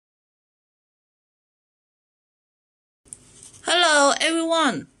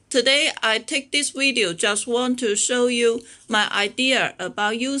everyone! Today I take this video just want to show you my idea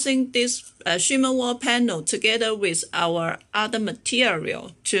about using this shimmer wall panel together with our other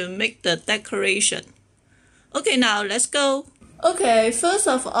material to make the decoration. Okay, now let's go. Okay, first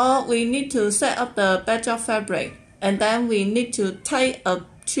of all we need to set up the backdrop fabric, and then we need to tie a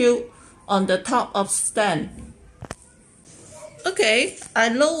tube on the top of stand. Okay, I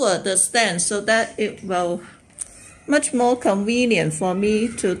lower the stand so that it will much more convenient for me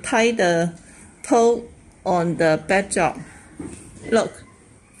to tie the pole on the backdrop. Look,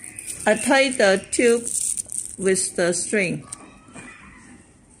 I tie the tube with the string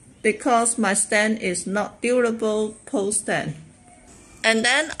because my stand is not durable pole stand. And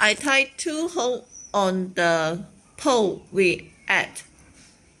then I tie two holes on the pole we add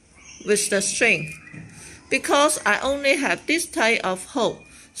with the string. Because I only have this type of hole,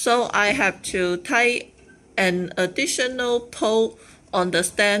 so I have to tie an additional pole on the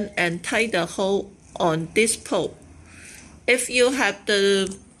stand and tie the hole on this pole. If you have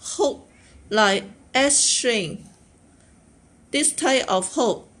the hook like S-string, this type of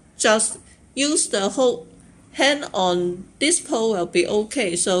hook, just use the hook hand on this pole will be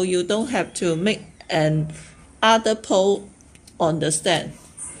okay, so you don't have to make an other pole on the stand.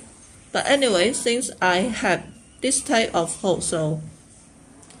 But anyway, since I have this type of hook, so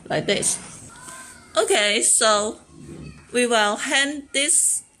like this. Okay, so we will hang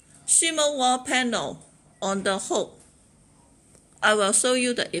this shimmer wall panel on the hook. I will show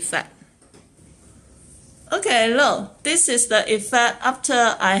you the effect. Okay, look, this is the effect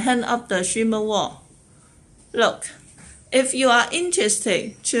after I hang up the shimmer wall. Look, if you are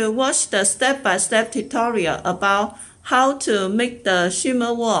interested to watch the step-by-step tutorial about how to make the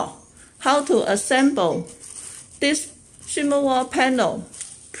shimmer wall, how to assemble this shimmer wall panel,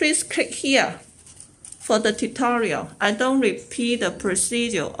 please click here for the tutorial. I don't repeat the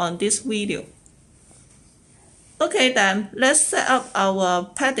procedure on this video. Okay then, let's set up our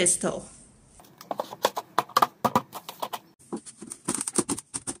pedestal.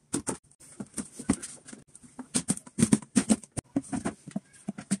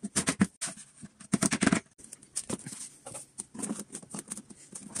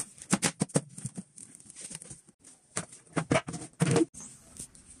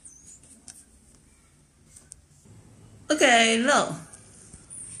 Okay, look.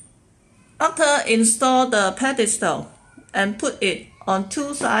 After install the pedestal and put it on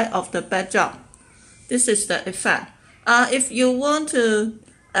two sides of the backdrop, this is the effect. If you want to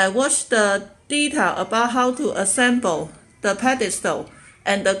watch the detail about how to assemble the pedestal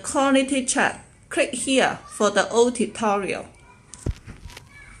and the quality check, click here for the old tutorial.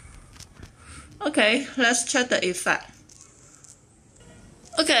 Okay, let's check the effect.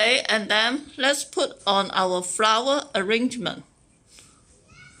 Okay, and then let's put on our flower arrangement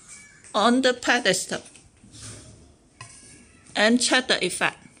on the pedestal and check the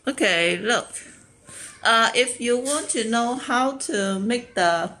effect. Okay, look. If you want to know how to make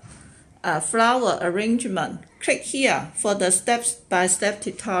the flower arrangement, click here for the step-by-step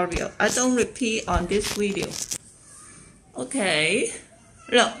tutorial. I don't repeat on this video. Okay,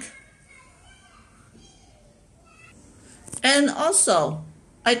 look. And also,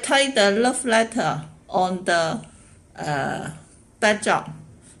 I tie the love letter on the backdrop.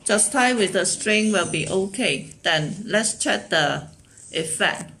 Just tie with the string will be okay. Then let's check the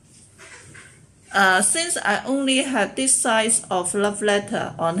effect. Since I only have this size of love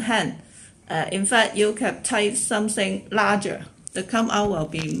letter on hand, in fact you can tie something larger. The come out will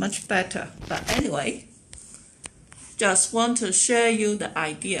be much better. But anyway, just want to share you the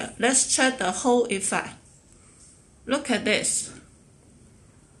idea. Let's check the whole effect. Look at this.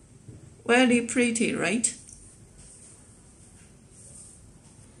 Very pretty, right?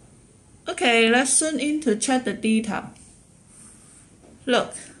 Okay, let's zoom in to check the detail.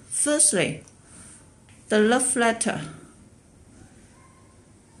 Look, firstly, the love letter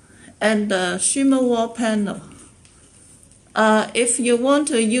and the shimmer wall panel. If you want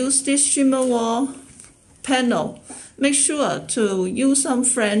to use this shimmer wall panel, make sure to use some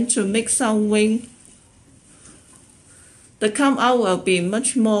frame to make some wing. The come out will be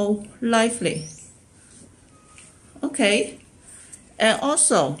much more lively. Okay, and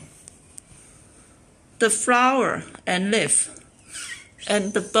also the flower and leaf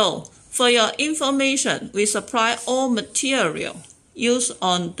and the bow. For your information, we supply all material used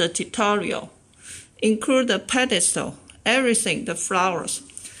on the tutorial, include the pedestal, everything, the flowers.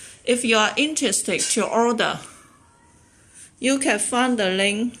 If you are interested to order, you can find the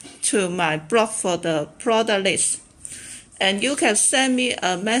link to my blog for the product list. And you can send me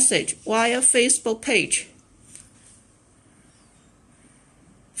a message via Facebook page.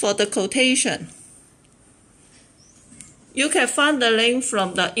 for the quotation. You can find the link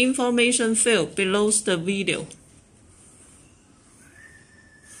from the information field below the video.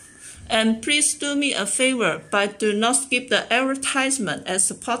 And please do me a favor, but do not skip the advertisement and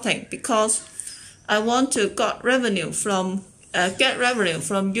supporting, because I want to get revenue from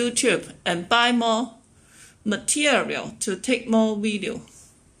YouTube and buy more material to take more video.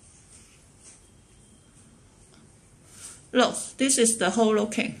 Look, this is the whole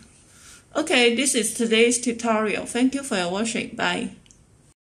looking. Okay, this is today's tutorial. Thank you for watching. Bye.